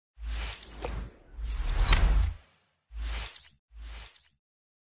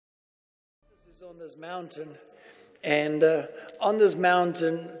was on this mountain, and on this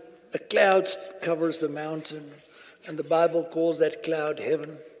mountain, a cloud covers the mountain, and the Bible calls that cloud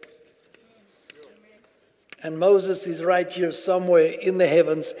heaven. And Moses is right here somewhere in the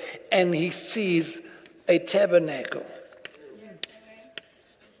heavens, and he sees a tabernacle.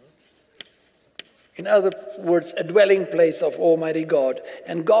 In other words, a dwelling place of Almighty God.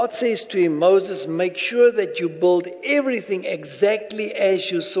 And God says to him, Moses, make sure that you build everything exactly as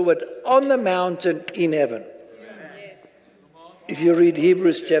you saw it on the mountain in heaven. If you read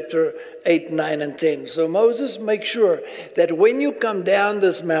Hebrews chapter 8, 9, and 10. So Moses, make sure that when you come down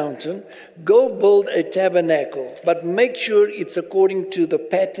this mountain, go build a tabernacle, but make sure it's according to the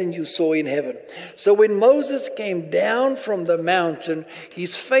pattern you saw in heaven. So when Moses came down from the mountain,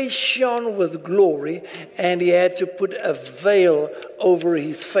 his face shone with glory, and he had to put a veil over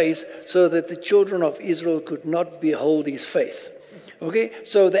his face so that the children of Israel could not behold his face. Okay,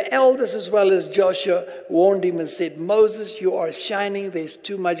 so the elders as well as Joshua warned him and said, Moses, you are shining, there's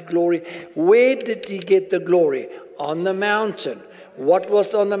too much glory. Where did he get the glory? On the mountain. What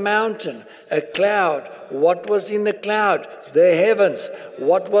was on the mountain? A cloud. What was in the cloud? The heavens.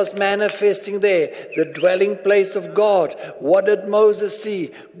 What was manifesting there? The dwelling place of God. What did Moses see?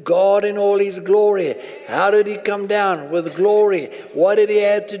 God in all his glory. How did he come down? With glory. What did he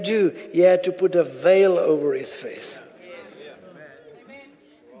have to do? He had to put a veil over his face.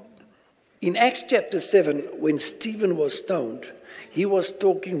 In Acts chapter 7, when Stephen was stoned, he was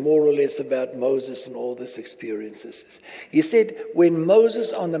talking more or less about Moses and all these experiences. He said, when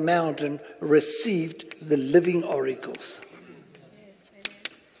Moses on the mountain received the living oracles.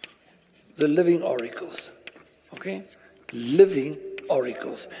 The living oracles. Okay? Living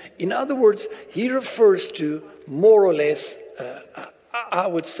oracles. In other words, he refers to more or less, I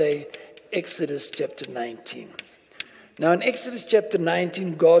would say, Exodus chapter 19. Now in Exodus chapter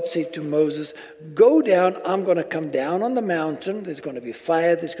 19, God said to Moses, go down, I'm going to come down on the mountain. There's going to be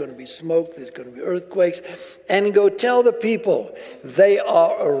fire, there's going to be smoke, there's going to be earthquakes. And go tell the people, they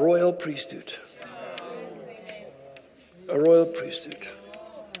are a royal priesthood. A royal priesthood.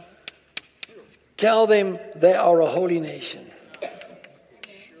 Tell them they are a holy nation.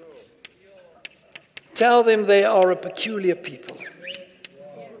 Tell them they are a peculiar people.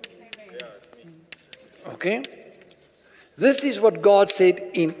 Okay? This is what God said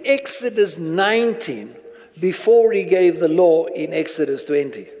in Exodus 19 before he gave the law in Exodus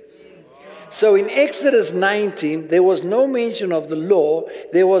 20. So in Exodus 19, there was no mention of the law.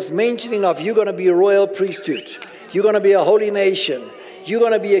 There was mentioning of you're going to be a royal priesthood. You're going to be a holy nation. You're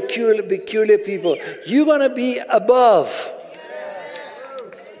going to be a peculiar people. You're going to be above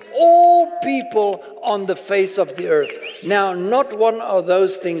all people on the face of the earth. Now, not one of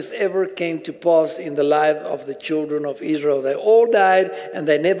those things ever came to pass in the life of the children of Israel. They all died and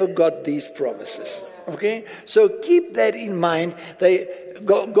they never got these promises. Okay? So keep that in mind.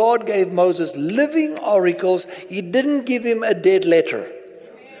 God gave Moses living oracles. He didn't give him a dead letter.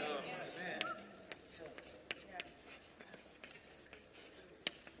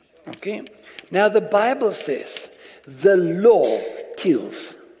 Okay? Now, the Bible says the law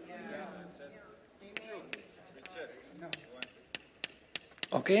kills.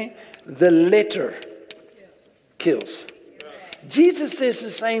 Okay? The letter kills. Jesus says the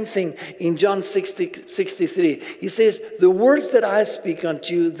same thing in John 63. He says, the words that I speak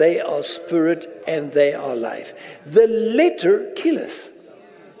unto you, they are spirit and they are life. The letter killeth.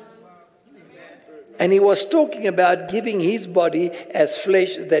 And he was talking about giving his body as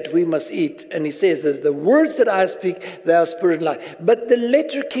flesh that we must eat. And he says that the words that I speak, they are spirit and life. But the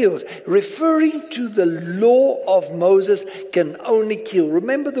letter kills. Referring to the law of Moses can only kill.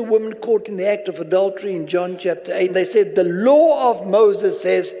 Remember the woman caught in the act of adultery in John chapter 8? They said the law of Moses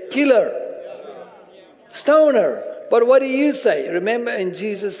says, kill her. Stone her. But what do you say? Remember, and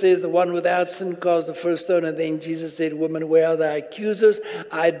Jesus says, the one without sin caused the first stone. And then Jesus said, woman, where are thy accusers?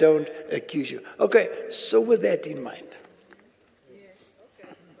 I don't accuse you. Okay, so with that in mind.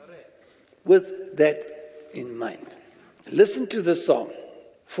 With that in mind. Listen to the song.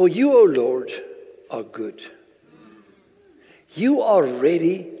 For you, O Lord, are good. You are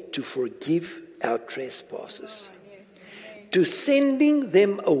ready to forgive our trespasses. To sending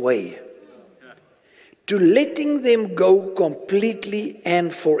them away. To letting them go completely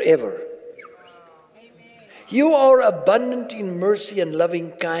and forever. You are abundant in mercy and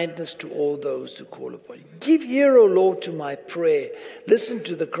loving kindness to all those who call upon you. Give ear, O Lord, to my prayer. Listen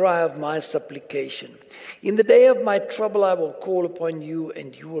to the cry of my supplication. In the day of my trouble I will call upon you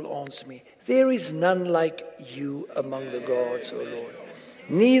and you will answer me. There is none like you among the gods, O Lord.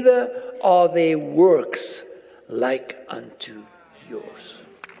 Neither are there works like unto yours.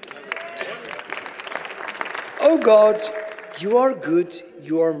 "O God, you are good,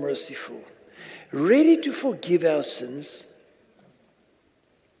 you are merciful, ready to forgive our sins,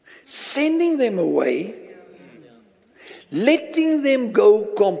 sending them away, letting them go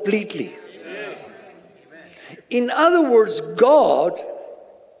completely." In other words, God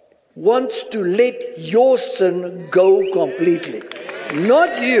wants to let your sin go completely.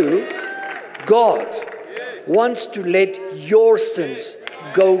 Not you. God wants to let your sins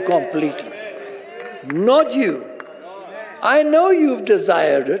go completely. Not you. I know you've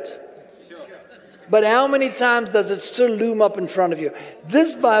desired it, but how many times does it still loom up in front of you?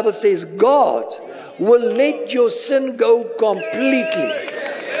 This Bible says God will let your sin go completely.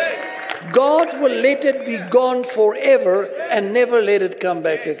 God will let it be gone forever and never let it come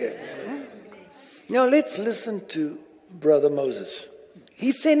back again. Now let's listen to Brother Moses.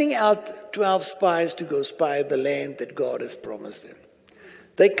 He's sending out 12 spies to go spy the land that God has promised them.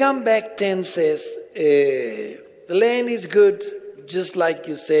 They come back, 10 says, the land is good, just like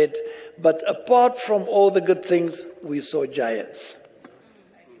you said, but apart from all the good things, we saw giants.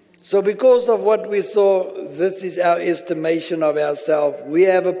 So because of what we saw, this is our estimation of ourselves. We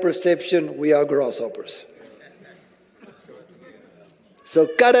have a perception, we are grasshoppers. So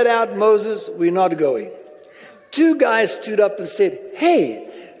cut it out, Moses, we're not going. 2 guys stood up and said, "Hey,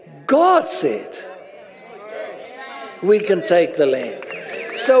 God said we can take the land.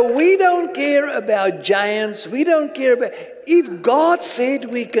 So we don't care about giants. We don't care about... If God said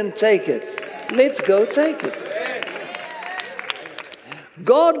we can take it, let's go take it."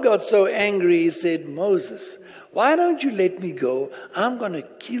 God got so angry, he said, "Moses, why don't you let me go? I'm going to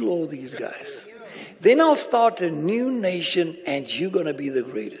kill all these guys. Then I'll start a new nation and you're going to be the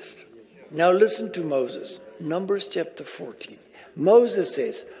greatest." Now listen to Moses. Numbers chapter 14. Moses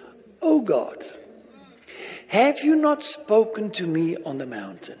says, "Oh God, have you not spoken to me on the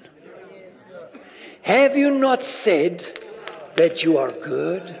mountain? Have you not said that you are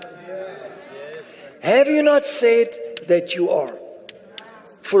good? Have you not said that you are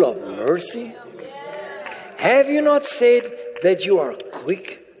full of mercy? Have you not said that you are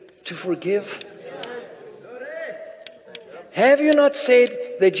quick to forgive? Have you not said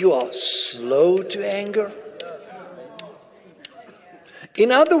that you are slow to anger?" In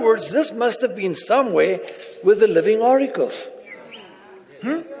other words, this must have been somewhere with the living oracles.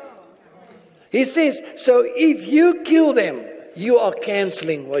 He says, so if you kill them, you are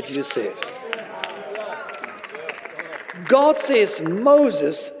canceling what you said. God says,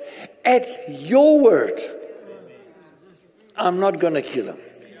 "Moses, at your word, I'm not going to kill him.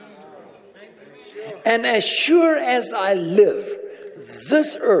 And as sure as I live,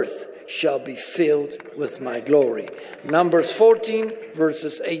 this earth shall be filled with my glory." Numbers 14,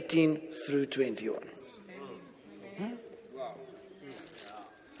 verses 18 through 21.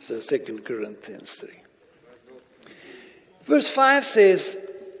 So 2 Corinthians 3. Verse 5 says,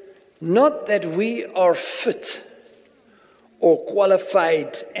 "Not that we are fit or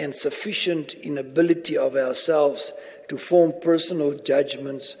qualified and sufficient in ability of ourselves to form personal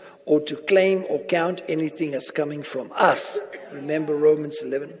judgments or to claim or count anything as coming from us." Remember Romans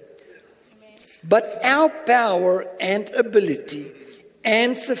 11. "But our power and ability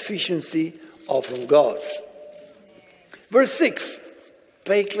and sufficiency are from God." Verse 6,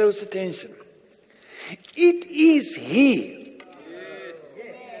 pay close attention. "It is He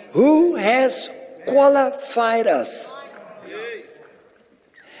who has qualified us,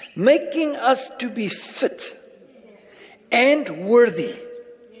 making us to be fit and worthy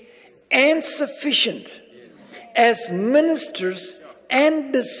and sufficient as ministers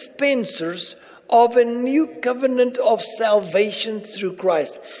and dispensers of a new covenant of salvation through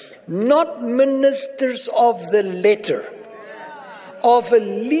Christ." Not ministers of the letter, of a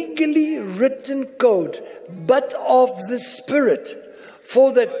legally written code, but of the Spirit.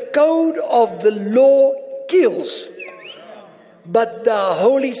 For the code of the law kills, but the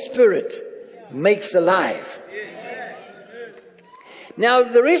Holy Spirit makes alive. Now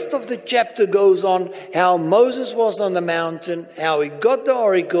the rest of the chapter goes on how Moses was on the mountain, how he got the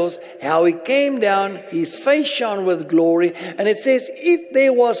oracles, how he came down, his face shone with glory. And it says, if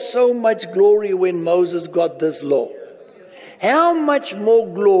there was so much glory when Moses got this law, how much more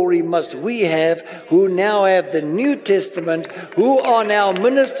glory must we have who now have the New Testament, who are now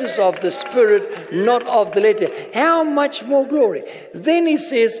ministers of the Spirit, not of the letter? How much more glory? Then he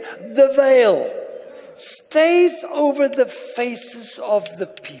says, the veil stays over the faces of the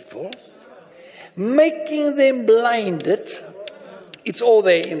people, making them blinded. It's all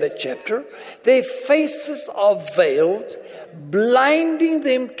there in the chapter. Their faces are veiled, blinding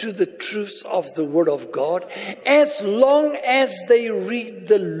them to the truths of the Word of God, as long as they read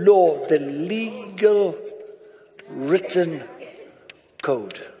the law, the legal written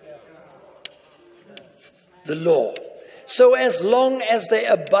code. The law. So as long as they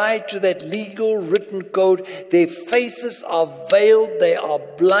abide to that legal written code, their faces are veiled, they are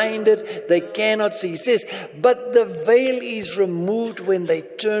blinded, they cannot see. He says, but the veil is removed when they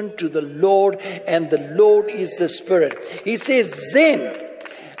turn to the Lord, and the Lord is the Spirit. He says, then,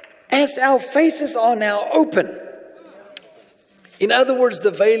 as our faces are now open, in other words,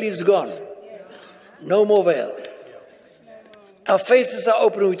 the veil is gone. No more veil. Our faces are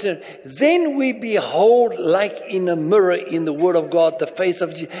open, we turn. Then we behold like in a mirror in the Word of God, the face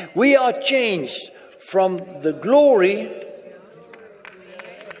of Jesus. We are changed from the glory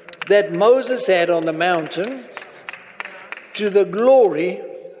that Moses had on the mountain to the glory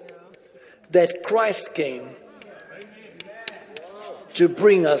that Christ came to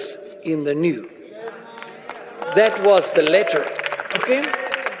bring us in the new. That was the letter. Okay?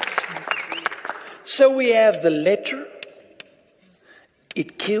 So we have the letter.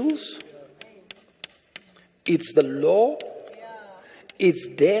 It kills. It's the law. It's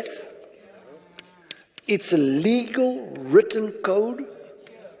death. It's a legal written code.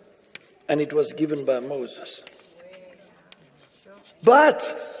 And it was given by Moses.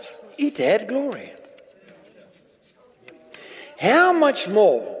 But it had glory. How much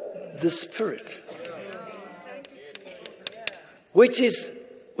more the Spirit, which is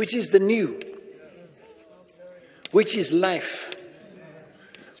the new, which is life,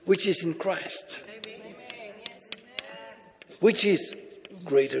 which is in Christ, which is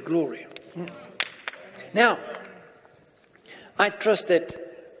greater glory. Now, I trust that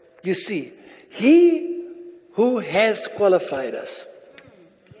you see, He who has qualified us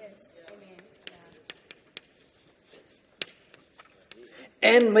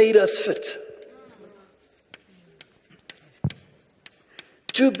and made us fit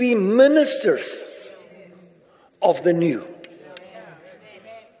to be ministers of the new,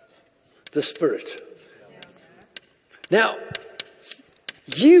 the Spirit. Now,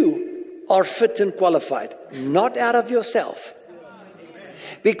 you are fit and qualified, not out of yourself.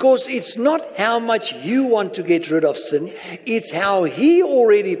 Because it's not how much you want to get rid of sin, it's how He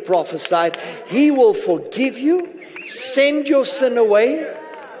already prophesied. He will forgive you, send your sin away,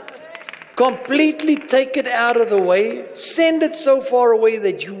 completely take it out of the way, send it so far away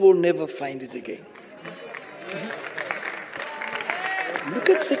that you will never find it again. Look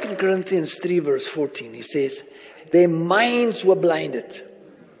at 2 Corinthians 3 verse 14. He says, their minds were blinded.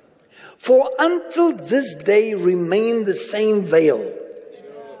 For until this day remain the same veil,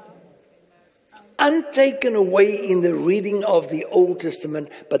 untaken away in the reading of the Old Testament,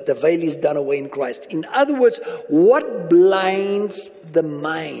 but the veil is done away in Christ. In other words, what blinds the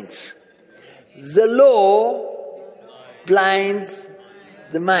minds? The law blinds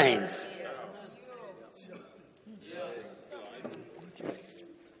the minds.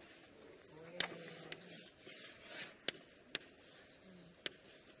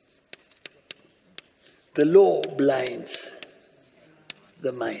 The law blinds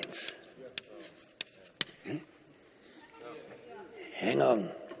the minds. Hang on,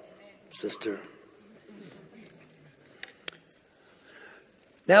 sister.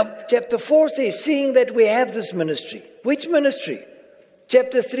 Now, chapter 4 says, seeing that we have this ministry. Which ministry?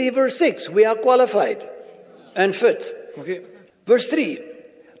 Chapter 3, verse 6. We are qualified and fit. Okay. Verse 3.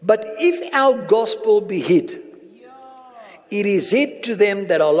 But if our gospel be hid, it is hid to them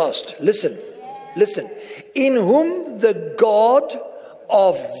that are lost. Listen. In whom the God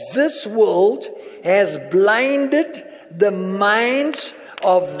of this world has blinded the minds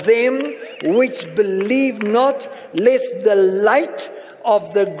of them which believe not, lest the light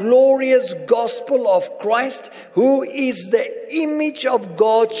of the glorious gospel of Christ, who is the image of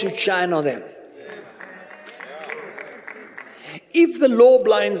God, should shine on them. If the law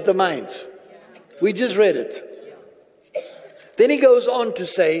blinds the minds, we just read it. Then he goes on to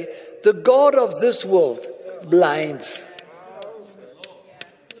say, the God of this world blinds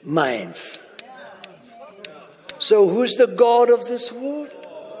minds. So who's the God of this world?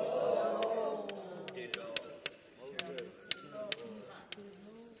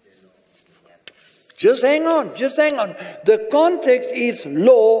 Just hang on. The context is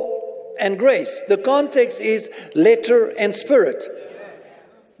law and grace. The context is letter and spirit.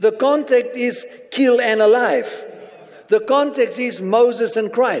 The context is kill and alive. The context is Moses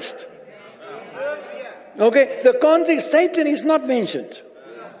and Christ. Okay, the context, Satan is not mentioned.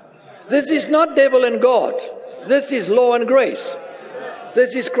 This is not devil and God. This is law and grace.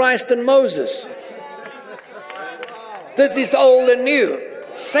 This is Christ and Moses. This is old and new.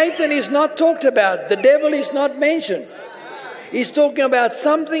 Satan is not talked about. The devil is not mentioned. He's talking about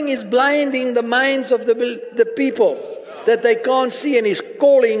something is blinding the minds of the people that they can't see, and he's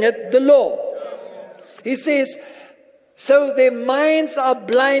calling it the law. He says, so their minds are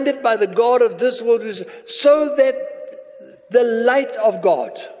blinded by the God of this world, so that the light of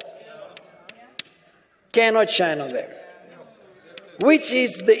God cannot shine on them, which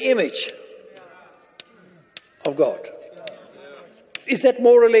is the image of God. Is that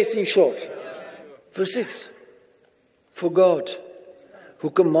more or less in short? Verse 6. For God,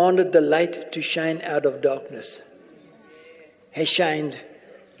 who commanded the light to shine out of darkness, has shined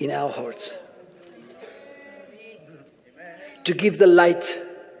in our hearts, to give the light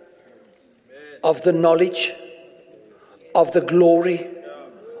of the knowledge of the glory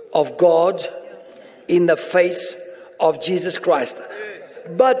of God in the face of Jesus Christ.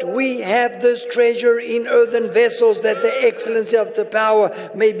 But we have this treasure in earthen vessels, that the excellency of the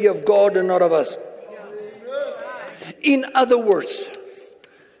power may be of God and not of us. In other words,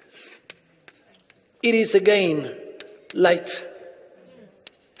 it is again light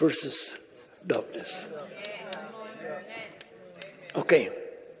versus darkness. Okay.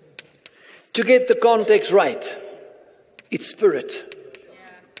 To get the context right, it's spirit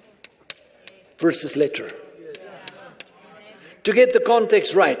versus letter. To get the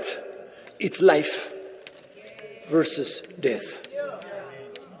context right, it's life versus death.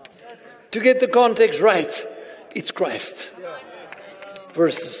 To get the context right, it's Christ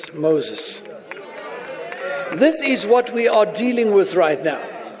versus Moses. This is what we are dealing with right now.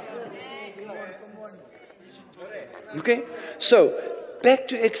 Okay? So, back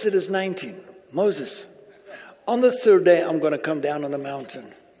to Exodus 19. Moses, on the third day, I'm going to come down on the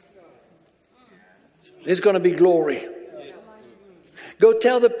mountain. There's going to be glory. Go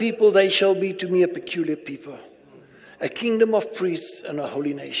tell the people they shall be to me a peculiar people, a kingdom of priests and a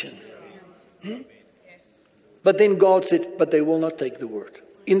holy nation. But then God said, but they will not take the word.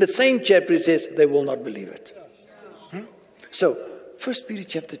 In the same chapter, it says, they will not believe it. So, 1 Peter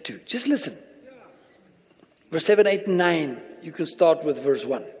chapter 2, just listen. Verse 7, 8, and 9, you can start with verse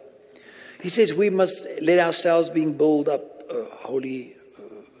 1. He says, we must let ourselves being built up a holy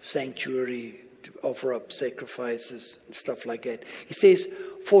sanctuary, to offer up sacrifices and stuff like that. He says,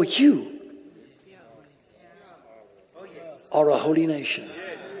 for you are a holy nation,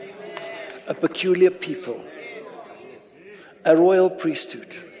 a peculiar people, a royal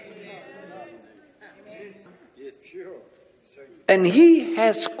priesthood. And he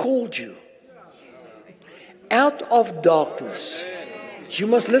has called you out of darkness. You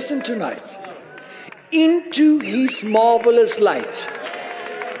must listen tonight. Into his marvelous light,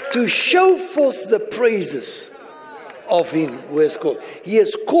 to show forth the praises of him who has called. He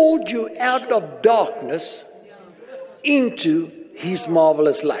has called you out of darkness into his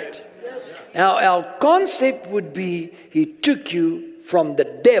marvelous light. Now, our concept would be, he took you from the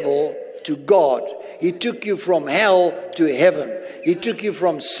devil to God. He took you from hell to heaven. He took you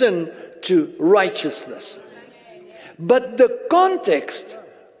from sin to righteousness. But the context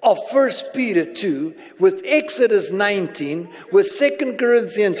of 1 Peter 2, with Exodus 19, with 2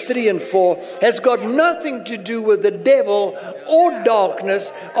 Corinthians 3 and 4, has got nothing to do with the devil or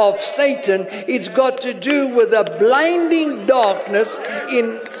darkness of Satan. It's got to do with a blinding darkness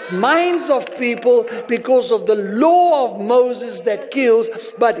in minds of people because of the law of Moses that kills.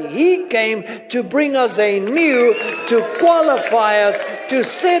 But he came to bring us a new, to qualify us, to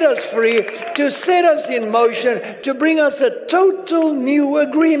set us free, to set us in motion, to bring us a total new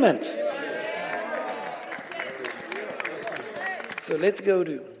agreement. So let's go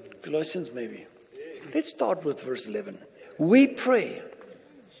to Colossians maybe. Let's start with verse 11. We pray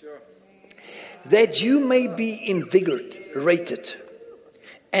that you may be invigorated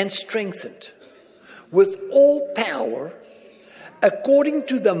and strengthened with all power according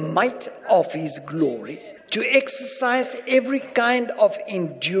to the might of his glory, to exercise every kind of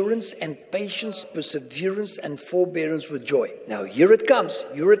endurance and patience, perseverance and forbearance with joy. Now here it comes,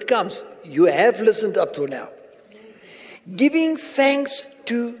 You have listened up to now. Giving thanks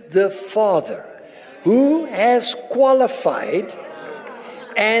to the Father, who has qualified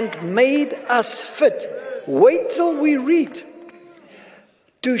and made us fit. Wait till we read.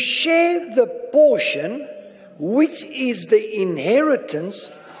 To share the portion which is the inheritance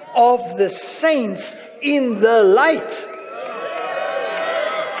of the saints in the light.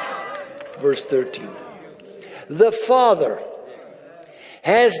 Verse 13. The Father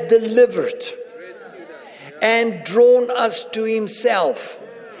has delivered and drawn us to himself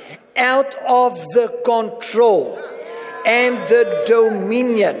out of the control and the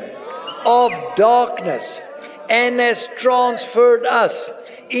dominion of darkness, and has transferred us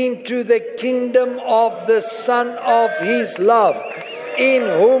into the kingdom of the Son of his love, in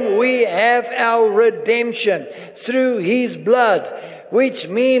whom we have our redemption through his blood, which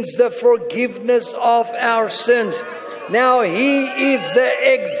means the forgiveness of our sins. Now he is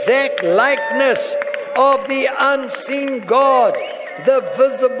the exact likeness of the unseen God, the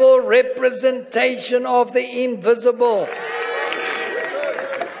visible representation of the invisible.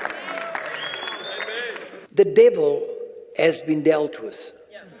 The devil has been dealt with.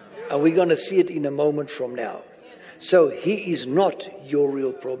 And we're going to see it in a moment from now. So he is not your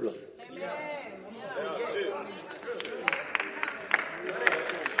real problem.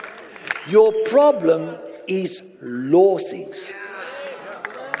 Your problem is law things.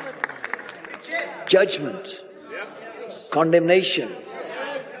 Judgment, condemnation,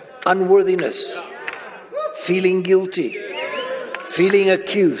 unworthiness, feeling guilty, feeling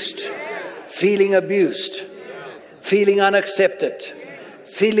accused, feeling abused, feeling unaccepted,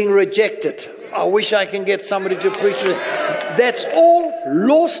 feeling rejected. I wish I can get somebody to preach it. That's all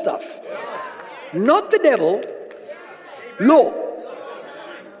law stuff. Not the devil. Law.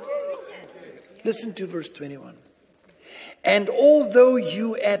 Listen to verse 21. And although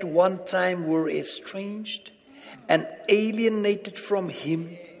you at one time were estranged and alienated from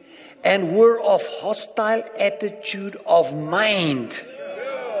him and were of hostile attitude of mind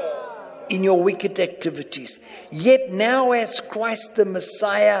in your wicked activities, yet now has Christ the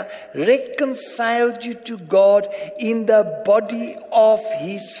Messiah reconciled you to God in the body of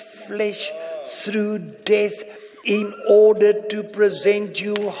his flesh through death, in order to present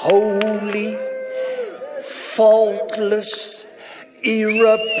you holy, faultless,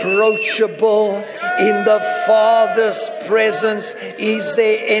 irreproachable in the Father's presence. Is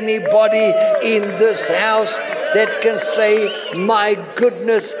there anybody in this house that can say, my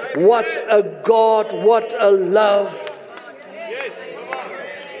goodness, what a God, what a love?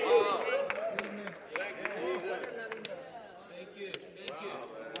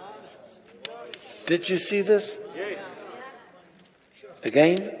 Did you see this?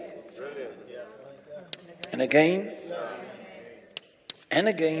 Again? And again? And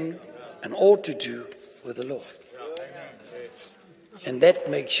again? And all to do with the Lord. And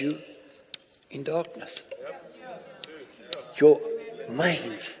that makes you in darkness. Your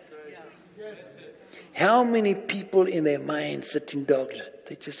minds. How many people in their minds sit in darkness?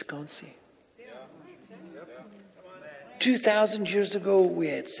 They just can't see. 2,000 years ago, we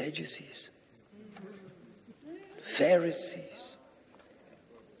had Sadducees, Pharisees.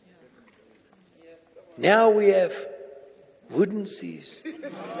 Now we have wouldn't sees,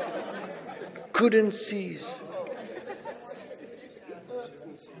 couldn't sees,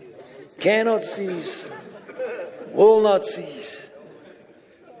 cannot sees, will not cease.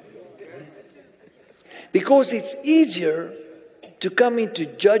 Because it's easier to come into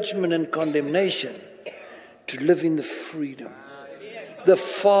judgment and condemnation to live in the freedom. The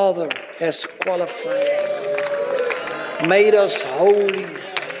Father has qualified us, made us holy,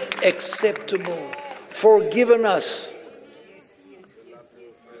 acceptable, forgiven us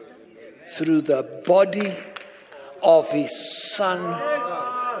through the body of his Son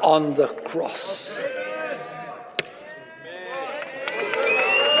on the cross.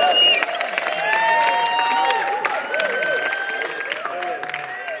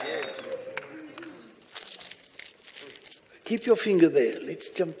 Keep your finger there. Let's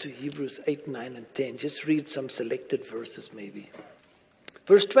jump to Hebrews 8, 9, and 10. Just read some selected verses maybe.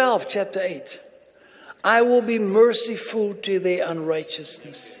 Verse 12, chapter 8. I will be merciful to their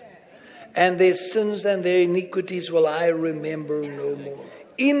unrighteousness, and their sins and their iniquities will I remember no more.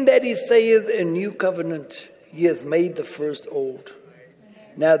 In that he saith, a new covenant, he hath made the first old.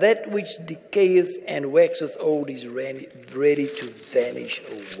 Now that which decayeth and waxeth old is ready to vanish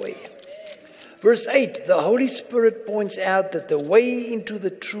away. Verse 8, the Holy Spirit points out that the way into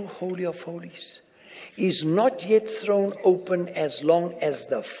the true Holy of Holies is not yet thrown open as long as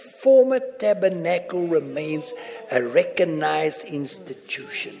the former tabernacle remains a recognized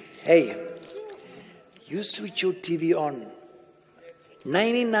institution. Hey, you switch your TV on.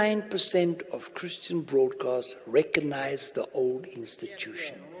 99% of Christian broadcasts recognize the old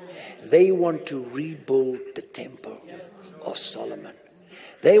institution. They want to rebuild the temple of Solomon.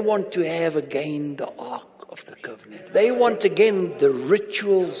 They want to have again the Ark of the Covenant. They want again the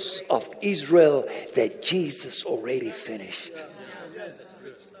rituals of Israel that Jesus already finished.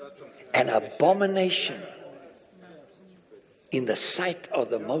 An abomination in the sight of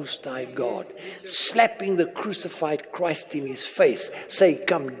the Most High God, slapping the crucified Christ in his face, say,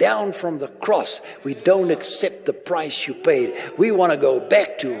 come down from the cross. We don't accept the price you paid. We want to go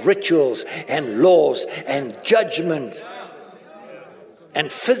back to rituals and laws and judgment.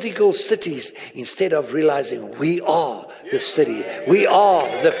 and physical cities instead of realizing we are the city, we are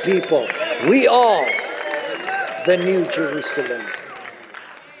the people, we are the New Jerusalem.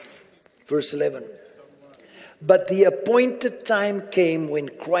 Verse 11. But the appointed time came when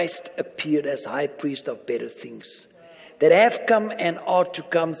Christ appeared as high priest of better things, that have come and are to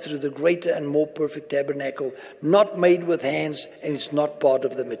come through the greater and more perfect tabernacle, not made with hands, and is not part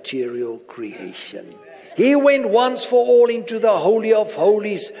of the material creation. He went once for all into the Holy of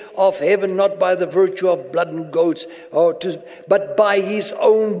Holies of heaven, not by the virtue of blood and goats, but by his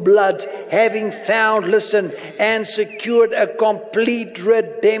own blood, having found, listen, and secured a complete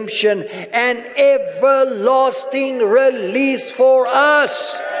redemption, an everlasting release for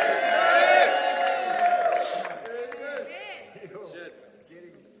us.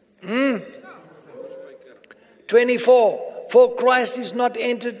 24. For Christ is not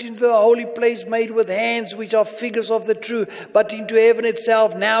entered into the holy place made with hands, which are figures of the true, but into heaven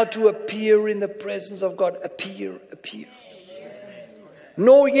itself, now to appear in the presence of God. Appear.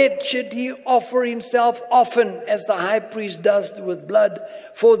 Nor yet should he offer himself often, as the high priest does with blood,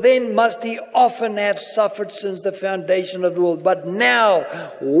 for then must he often have suffered since the foundation of the world. But now,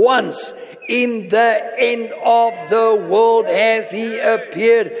 once in the end of the world hath he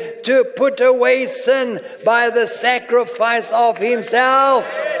appeared to put away sin by the sacrifice of himself.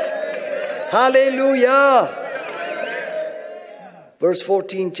 Hallelujah. Verse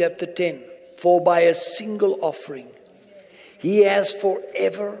 14, chapter 10. For by a single offering he has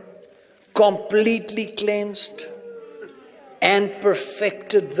forever completely cleansed and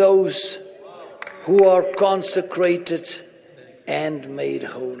perfected those who are consecrated and made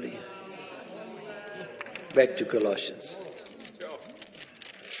holy. Back to Colossians.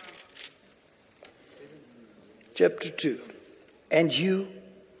 Chapter 2. And you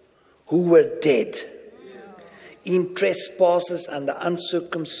who were dead in trespasses and the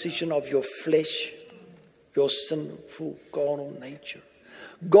uncircumcision of your flesh, your sinful carnal nature,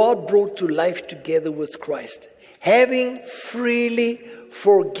 God brought to life together with Christ, having freely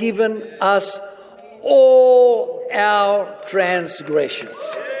forgiven us all our transgressions.